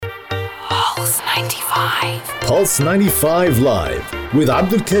Pulse 95. Pulse 95 Live with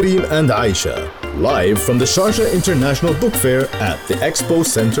Abdul Karim and Aisha. Live from the Sharjah International Book Fair at the Expo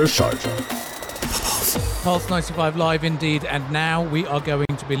Center, Sharjah. Pulse 95 Live indeed, and now we are going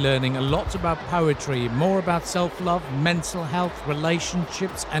to be learning a lot about poetry, more about self-love, mental health,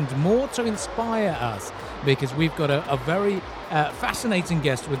 relationships, and more to inspire us, because we've got a very fascinating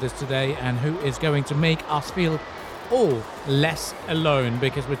guest with us today, and who is going to make us feel all less alone,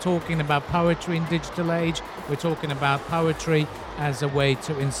 because we're talking about poetry in digital age. We're talking about poetry as a way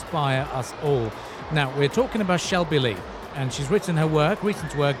to inspire us all. Now, we're talking about Shelby Leigh, and she's written her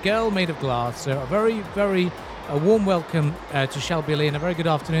recent work, Girl Made of Glass. So a very warm welcome to Shelby Leigh, and a very good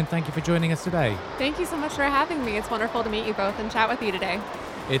afternoon. Thank you for joining us today. Thank you so much for having me. It's wonderful to meet you both and chat with you today.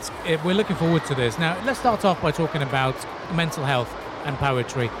 We're looking forward to this. Now, let's start off by talking about mental health and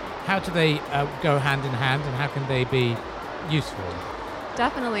poetry. How do they go hand in hand, and how can they be useful?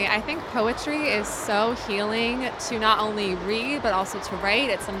 Definitely. I think poetry is so healing to not only read, but also to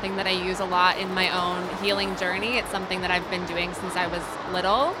write. It's something that I use a lot in my own healing journey. It's something that I've been doing since I was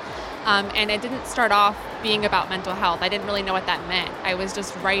little. And it didn't start off being about mental health. I didn't really know what that meant. I was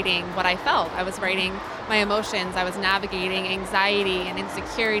just writing what I felt. I was writing my emotions. I was navigating anxiety and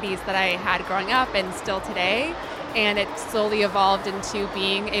insecurities that I had growing up and still today. And it slowly evolved into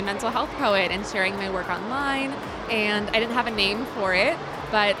being a mental health poet and sharing my work online. And I didn't have a name for it,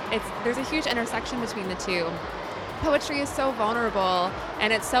 but there's a huge intersection between the two. Poetry is so vulnerable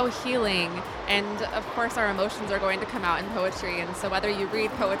and it's so healing, and of course our emotions are going to come out in poetry, and so whether you read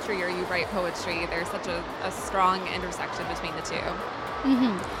poetry or you write poetry, there's such a strong intersection between the two.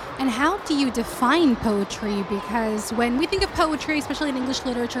 Mm-hmm. And how do you define poetry? Because when we think of poetry, especially in English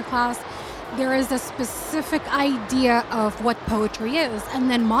literature class, there is a specific idea of what poetry is, and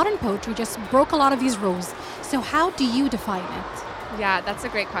then modern poetry just broke a lot of these rules. So how do you define it? Yeah, that's a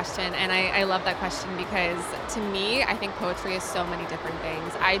great question, and I love that question, because to me, I think poetry is so many different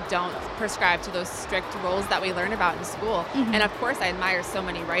things. I don't prescribe to those strict rules that we learn about in school. Mm-hmm. And of course, I admire so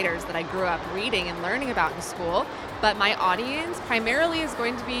many writers that I grew up reading and learning about in school, but my audience primarily is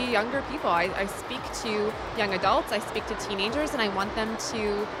going to be younger people. I speak to young adults, I speak to teenagers, and I want them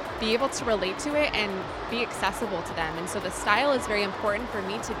to be able to relate to it and be accessible to them. And so the style is very important for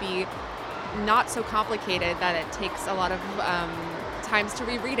me to be not so complicated that it takes a lot of times to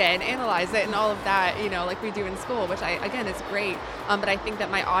reread it and analyze it and all of that, like we do in school, which again is great. But I think that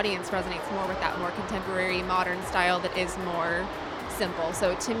my audience resonates more with that more contemporary, modern style that is more simple.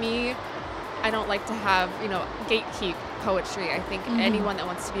 So to me, I don't like to have, gatekeep poetry. I think anyone that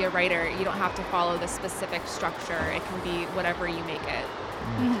wants to be a writer, you don't have to follow the specific structure. It can be whatever you make it.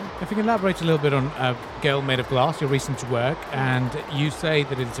 If you can elaborate a little bit on Girl Made of Glass, your recent work, and you say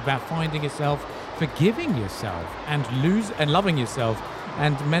that it's about finding yourself, forgiving yourself, and loving yourself,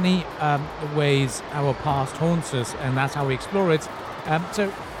 and many ways our past haunts us, and that's how we explore it. So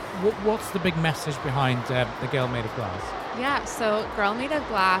what's the big message behind the Girl Made of Glass? Yeah, so Girl Made of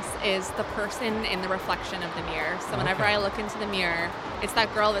Glass is the person in the reflection of the mirror. So whenever I look into the mirror, it's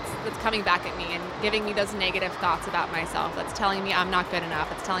that girl that's coming back at me and giving me those negative thoughts about myself. That's telling me I'm not good enough.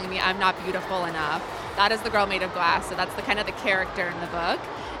 It's telling me I'm not beautiful enough. That is the Girl Made of Glass. So that's the kind of the character in the book.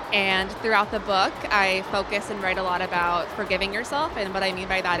 And throughout the book, I focus and write a lot about forgiving yourself. And what I mean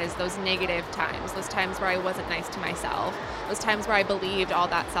by that is those negative times, those times where I wasn't nice to myself, those times where I believed all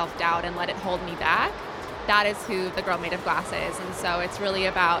that self-doubt and let it hold me back. That is who the Girl Made of Glass is. And so it's really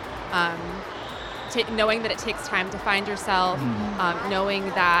about knowing that it takes time to find yourself, knowing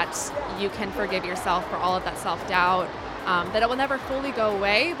that you can forgive yourself for all of that self-doubt, that it will never fully go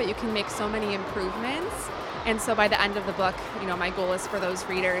away, but you can make so many improvements. And so by the end of the book, my goal is for those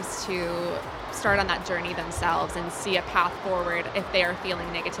readers to start on that journey themselves and see a path forward if they are feeling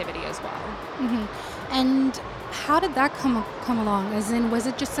negativity as well. Mm-hmm. And how did that come along? As in, was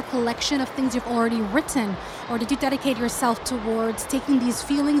it just a collection of things you've already written? Or did you dedicate yourself towards taking these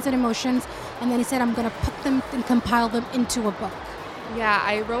feelings and emotions, and then you said, I'm going to put them and compile them into a book? Yeah,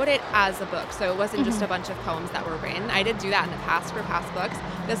 I wrote it as a book, so it wasn't just a bunch of poems that were written. I did do that in the past for past books.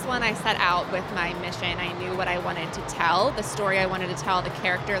 This one I set out with my mission. I knew what I wanted to tell, the story I wanted to tell, the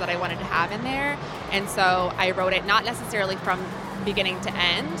character that I wanted to have in there. And so I wrote it not necessarily from beginning to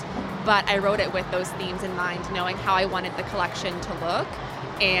end, but I wrote it with those themes in mind, knowing how I wanted the collection to look.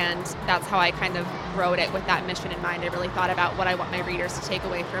 And that's how I kind of wrote it with that mission in mind. I really thought about what I want my readers to take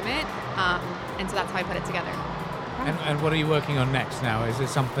away from it. And so that's how I put it together. And what are you working on next now? Is there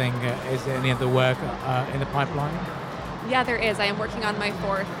something, is there any other work in the pipeline? Yeah, there is. I am working on my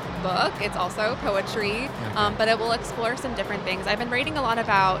 4th book. It's also poetry, but it will explore some different things. I've been writing a lot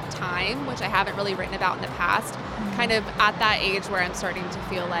about time, which I haven't really written about in the past, kind of at that age where I'm starting to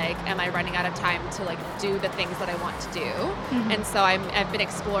feel like, am I running out of time to like do the things that I want to do? And so I've been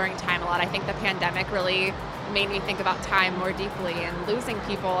exploring time a lot. I think the pandemic really made me think about time more deeply and losing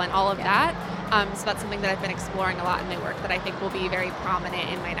people and all of that. So that's something that I've been exploring a lot in my work that I think will be very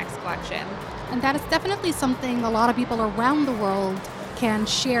prominent in my next collection. And that is definitely something a lot of people around the world can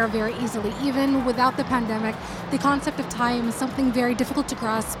share very easily. Even without the pandemic, the concept of time is something very difficult to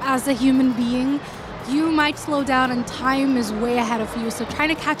grasp. As a human being, you might slow down and time is way ahead of you. So trying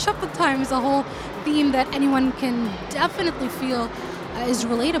to catch up with time is a whole theme that anyone can definitely feel is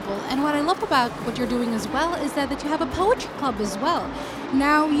relatable. And what I love about what you're doing as well is that you have a poetry club as well.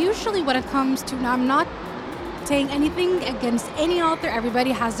 Now, usually when it comes to, now I'm not saying anything against any author,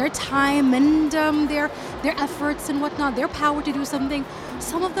 everybody has their time and their efforts and whatnot, their power to do something.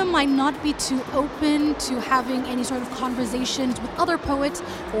 Some of them might not be too open to having any sort of conversations with other poets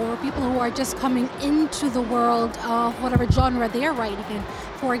or people who are just coming into the world of whatever genre they are writing in.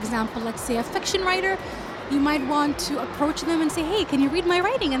 For example, let's say a fiction writer, you might want to approach them and say, hey, can you read my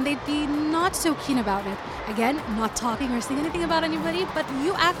writing? And they'd be not so keen about it. Again, not talking or saying anything about anybody, but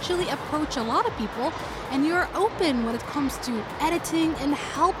you actually approach a lot of people and you're open when it comes to editing and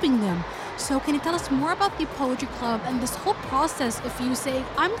helping them. So can you tell us more about the Poetry Club and this whole process if you say,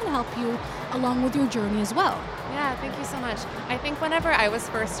 I'm going to help you along with your journey as well? Yeah, thank you so much. I think whenever I was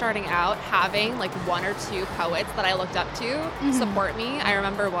first starting out, having like 1 or 2 poets that I looked up to support me. I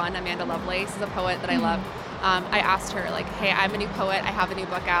remember one, Amanda Lovelace, is a poet that I love. I asked her like, hey, I'm a new poet. I have a new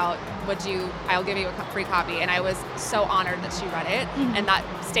book out. I'll give you a free copy. And I was so honored that she read it. And that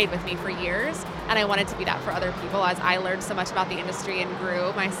stayed with me for years. And I wanted to be that for other people as I learned so much about the industry and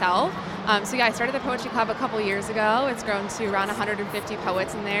grew myself. So yeah, I started the Poetry Club a couple years ago. It's grown to around 150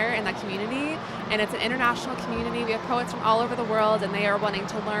 poets in there in that community. And it's an international community. We have poets from all over the world and they are wanting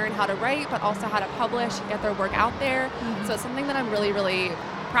to learn how to write, but also how to publish and get their work out there. So it's something that I'm really, really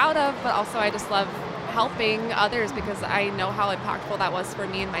proud of, but also I just love helping others because I know how impactful that was for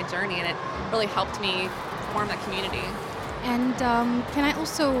me in my journey, and it really helped me form that community. And can I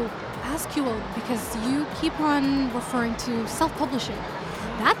also ask you, because you keep on referring to self-publishing,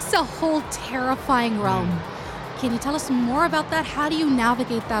 that's a whole terrifying realm. Can you tell us more about that? How do you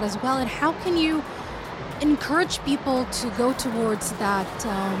navigate that as well, and how can you encourage people to go towards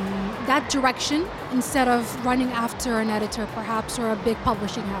that direction instead of running after an editor perhaps or a big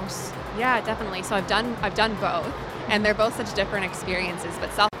publishing house? Yeah, definitely. So I've done both, and they're both such different experiences, but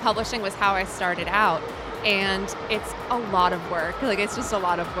self-publishing was how I started out, and it's a lot of work. Like, it's just a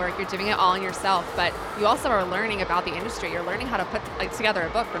lot of work. You're doing it all on yourself, but you also are learning about the industry. You're learning how to put together a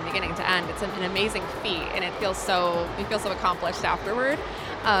book from beginning to end. It's an amazing feat, and you feel so accomplished afterward.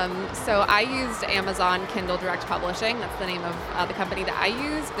 So I used Amazon Kindle Direct Publishing. That's the name of the company that I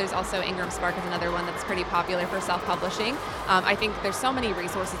use. There's also Ingram Spark is another one that's pretty popular for self-publishing. I think there's so many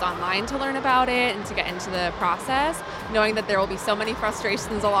resources online to learn about it and to get into the process, knowing that there will be so many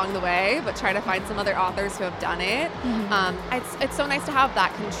frustrations along the way, but try to find some other authors who have done it. It's so nice to have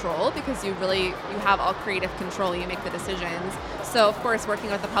that control because you have all creative control. You make the decisions. So of course, working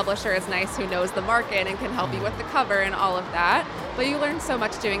with a publisher is nice who knows the market and can help you with the cover and all of that. But you learn so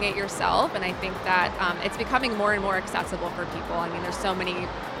much doing it yourself, and I think that it's becoming more and more accessible for people. I mean, there's so many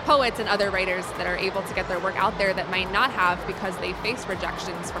poets and other writers that are able to get their work out there that might not have because they face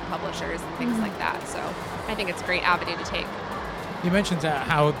rejections from publishers and things like that. So I think it's a great avenue to take. You mentioned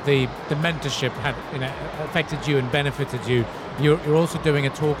how the mentorship had affected you and benefited you. You're also doing a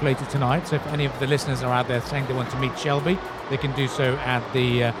talk later tonight, so if any of the listeners are out there saying they want to meet Shelby, they can do so at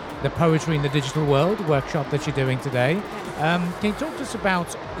the Poetry in the Digital World workshop that you're doing today. Can you talk to us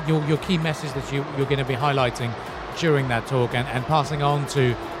about your key message that you're going to be highlighting during that talk and passing on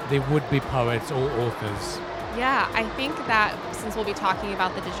to the would-be poets or authors? Yeah, I think that since we'll be talking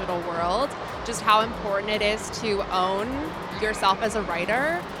about the digital world, just how important it is to own yourself as a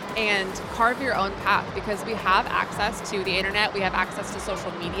writer and carve your own path, because we have access to the internet, we have access to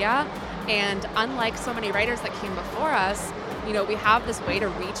social media, and unlike so many writers that came before us, we have this way to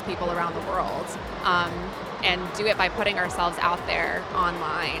reach people around the world and do it by putting ourselves out there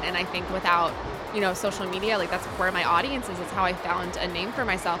online. And I think without social media, that's where my audience is. It's how I found a name for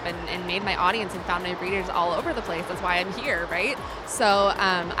myself and made my audience and found my readers all over the place. That's why I'm here, right? So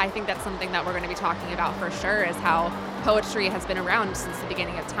I think that's something that we're going to be talking about for sure, is how poetry has been around since the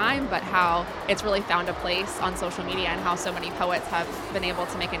beginning of time, but how it's really found a place on social media and how so many poets have been able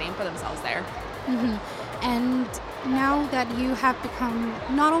to make a name for themselves there. And now that you have become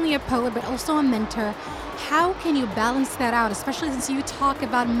not only a poet but also a mentor, how can you balance that out, especially since you talk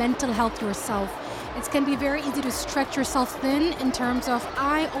about mental health yourself? It can be very easy to stretch yourself thin in terms of,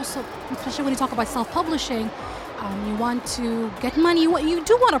 I also, especially when you talk about self-publishing, you want to get money, you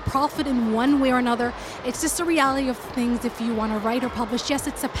do want to profit in one way or another. It's just the reality of things. If you want to write or publish, yes,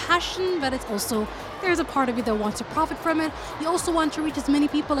 it's a passion, but it's also, there's a part of you that wants to profit from it. You also want to reach as many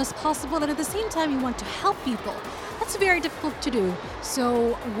people as possible, and at the same time, you want to help people. That's very difficult to do.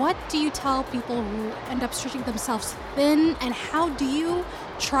 So what do you tell people who end up stretching themselves thin, and how do you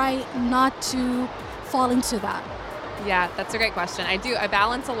try not to fall into that? Yeah, that's a great question. I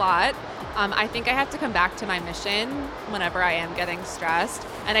balance a lot. I think I have to come back to my mission whenever I am getting stressed.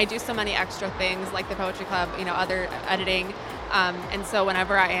 And I do so many extra things like the poetry club, other editing. And so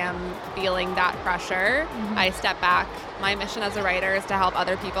whenever I am feeling that pressure, I step back. My mission as a writer is to help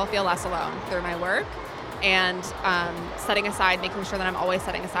other people feel less alone through my work. And making sure that I'm always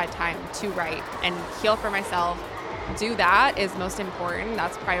setting aside time to write and heal for myself. Do that is most important.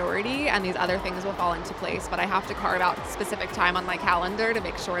 That's priority, and these other things will fall into place. But I have to carve out specific time on my calendar to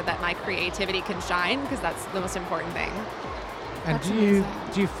make sure that my creativity can shine, because that's the most important thing. And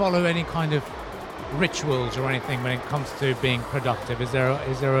do you follow any kind of rituals or anything when it comes to being productive? Is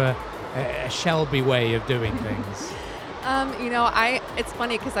there a Shelby way of doing things? It's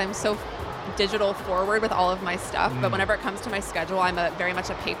funny because I'm so digital forward with all of my stuff, but whenever it comes to my schedule, I'm very much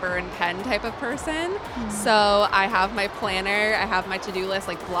a paper and pen type of person. So I have my planner, I have my to-do list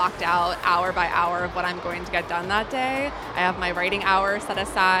blocked out hour by hour of what I'm going to get done that day. I have my writing hour set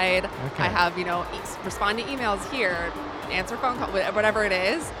aside. Okay. I have, respond to emails here, answer phone calls, whatever it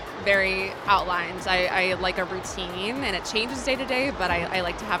is, very outlined. I like a routine, and it changes day to day, but I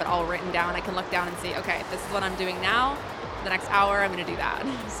like to have it all written down. I can look down and see, okay, this is what I'm doing now. The next hour, I'm going to do that.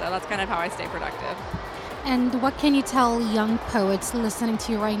 So that's kind of how I stay productive. And what can you tell young poets listening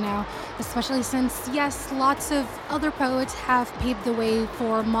to you right now, especially since, yes, lots of other poets have paved the way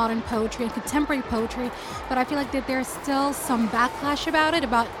for modern poetry and contemporary poetry, but I feel like that there's still some backlash about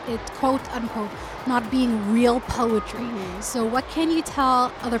it, quote unquote, not being real poetry. So what can you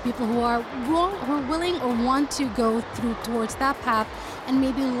tell other people who are willing or want to go towards that path and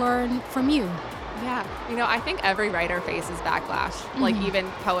maybe learn from you? Yeah, I think every writer faces backlash. Even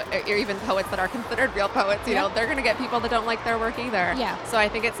poets that are considered real poets, they're going to get people that don't like their work either. Yeah. So I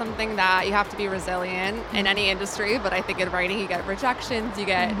think it's something that you have to be resilient in any industry, but I think in writing you get rejections, you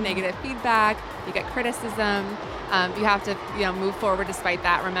get negative feedback, you get criticism. You have to, move forward despite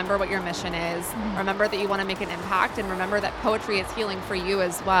that. Remember what your mission is. Remember that you want to make an impact, and remember that poetry is healing for you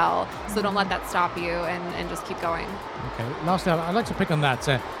as well. So don't let that stop you, and just keep going. Okay. Lastly, I'd like to pick on that.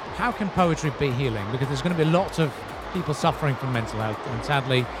 How can poetry be healing? Because there's going to be lots of people suffering from mental health, and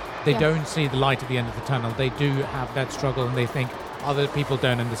sadly, they don't see the light at the end of the tunnel. They do have that struggle, and they think other people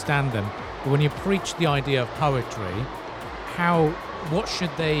don't understand them. But when you preach the idea of poetry, what should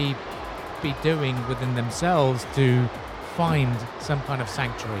they be doing within themselves to find some kind of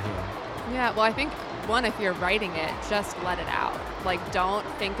sanctuary here? Yeah, well, I think, one, if you're writing it, just let it out. Don't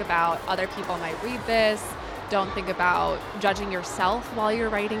think about other people might read this. Don't think about judging yourself while you're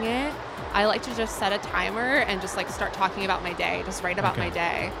writing it. I like to just set a timer and just start talking about my day. Just write about my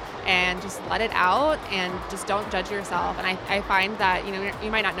day and just let it out, and just don't judge yourself. And I find that,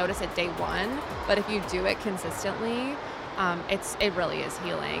 you might not notice it day one, but if you do it consistently, it really is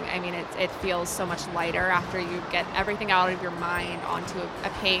healing. I mean, it feels so much lighter after you get everything out of your mind onto a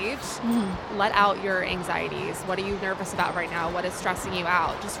page. Let out your anxieties. What are you nervous about right now? What is stressing you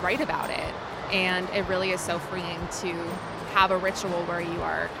out? Just write about it. And it really is so freeing to have a ritual where you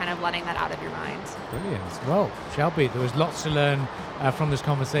are kind of letting that out of your mind. Brilliant. Well, Shelby, there was lots to learn from this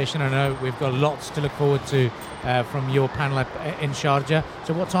conversation. I know we've got lots to look forward to from your panel in Sharjah.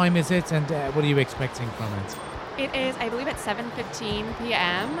 So what time is it, and what are you expecting from it? It is, I believe, at 7:15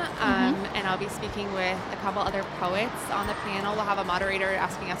 p.m. And I'll be speaking with a couple other poets on the panel. We'll have a moderator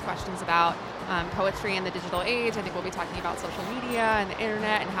asking us questions about poetry in the digital age. I think we'll be talking about social media and the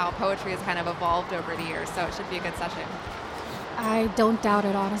internet and how poetry has kind of evolved over the years. So it should be a good session. I don't doubt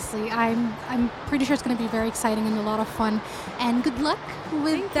it, honestly. I'm pretty sure it's going to be very exciting and a lot of fun. And good luck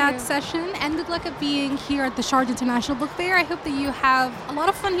with that session, and good luck at being here at the Sharjah International Book Fair. I hope that you have a lot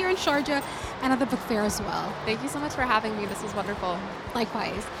of fun here in Sharjah and at the book fair as well. Thank you so much for having me. This was wonderful.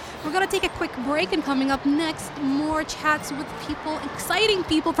 Likewise. We're going to take a quick break, and coming up next, more chats with people, exciting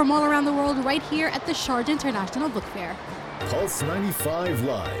people from all around the world right here at the Sharjah International Book Fair. Pulse 95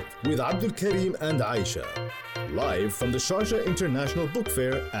 Live with Abdul Karim and Aisha. Live from the Sharjah International Book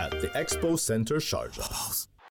Fair at the Expo Center, Sharjah.